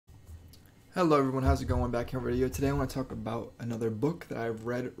Hello everyone, how's it going? Back here in a video. Today I want to talk about another book that I've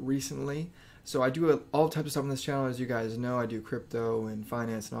read recently. So I do all types of stuff on this channel, as you guys know. I do crypto and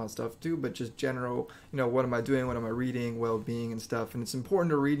finance and all that stuff too, but just general, what am I doing, what am I reading, well-being and stuff. And it's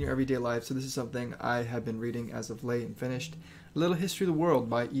important to read in your everyday life, so this is something I have been reading as of late and finished. A Little History of the World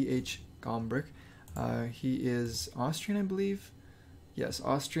by E.H. Gombrich. He is Austrian, I believe. Yes,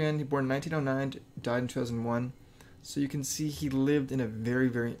 Austrian. He born in 1909, died in 2001. So you can see he lived in a very,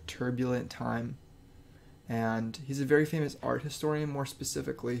 very turbulent time. And he's a very famous art historian. More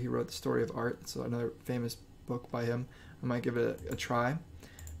specifically, he wrote The Story of Art. So another famous book by him. I might give it a try.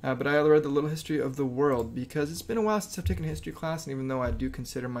 But I read The Little History of the World because it's been a while since I've taken a history class. And even though I do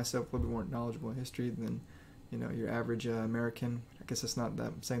consider myself a little bit more knowledgeable in history than, your average American. I guess that's not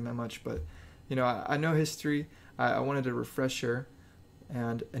that saying that much. But, I know history. I wanted a refresher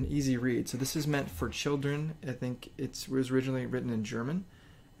and an easy read. So this is meant for children. I think it was originally written in German,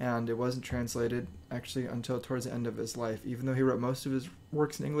 and it wasn't translated actually until towards the end of his life. Even though he wrote most of his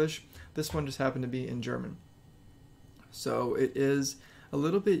works in English, this one just happened to be in German. So it is a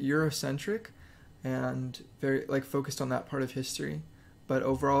little bit Eurocentric and very focused on that part of history, but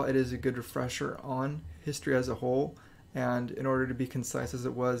overall it is a good refresher on history as a whole. And in order to be concise as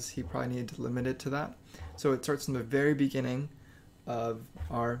it was, he probably needed to limit it to that. So it starts from the very beginning of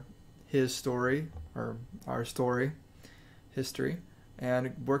his story, or our story, history,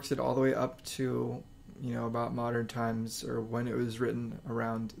 and works it all the way up to, about modern times, or when it was written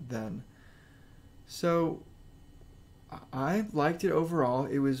around then. So I liked it overall.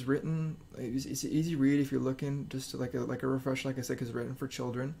 It was written, it's an easy read if you're looking just to like a refresher, like I said, because it's written for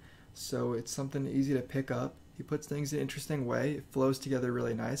children. So it's something easy to pick up. He puts things in an interesting way. It flows together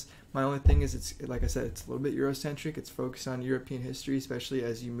really nice. My only thing is, it's like I said, it's a little bit Eurocentric. It's focused on European history, especially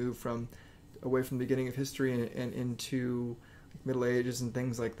as you move away from the beginning of history and into Middle Ages and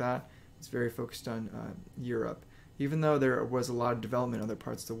things like that. It's very focused on Europe. Even though there was a lot of development in other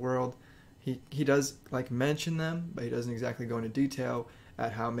parts of the world, he does mention them, but he doesn't exactly go into detail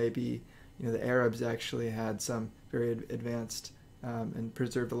at how maybe the Arabs actually had some very advanced and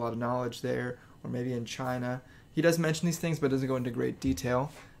preserved a lot of knowledge there, or maybe in China. He does mention these things, but doesn't go into great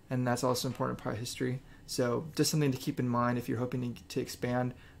detail, and that's also an important part of history. So just something to keep in mind if you're hoping to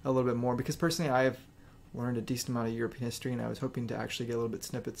expand a little bit more, because personally I have learned a decent amount of European history, and I was hoping to actually get a little bit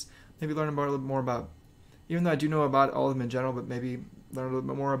snippets, maybe learn about a little more about, even though I do know about all of them in general, but maybe learn a little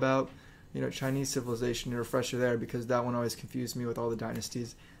bit more about Chinese civilization, and refresher there, because that one always confused me with all the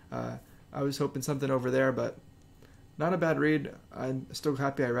dynasties. I was hoping something over there, but not a bad read. I'm still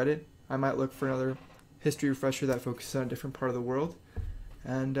happy I read it. I might look for another history refresher that focuses on a different part of the world.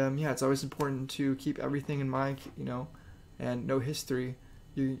 And yeah, it's always important to keep everything in mind, and know history.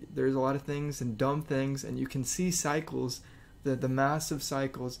 There's a lot of things and dumb things, and you can see cycles, the massive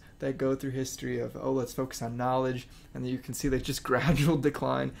cycles that go through history of, let's focus on knowledge, and then you can see just gradual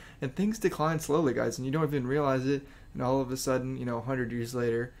decline, and things decline slowly, guys, and you don't even realize it, and all of a sudden, 100 years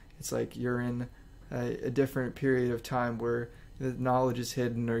later, it's like you're in a different period of time where the knowledge is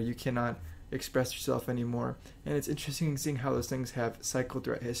hidden, or you cannot express yourself anymore. And it's interesting seeing how those things have cycled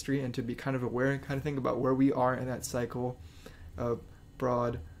throughout history, and to be kind of aware and kind of think about where we are in that cycle of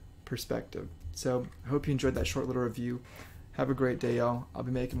broad perspective. So I hope you enjoyed that short little review. Have a great day, y'all. I'll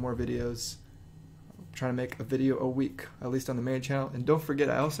be making more videos. I'm trying to make a video a week, at least on the main channel. And don't forget,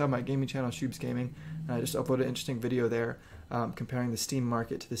 I also have my gaming channel, Shoobs Gaming, and I just uploaded an interesting video there comparing the Steam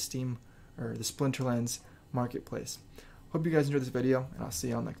market to the Splinterlands marketplace. Hope you guys enjoyed this video, and I'll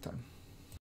see y'all next time.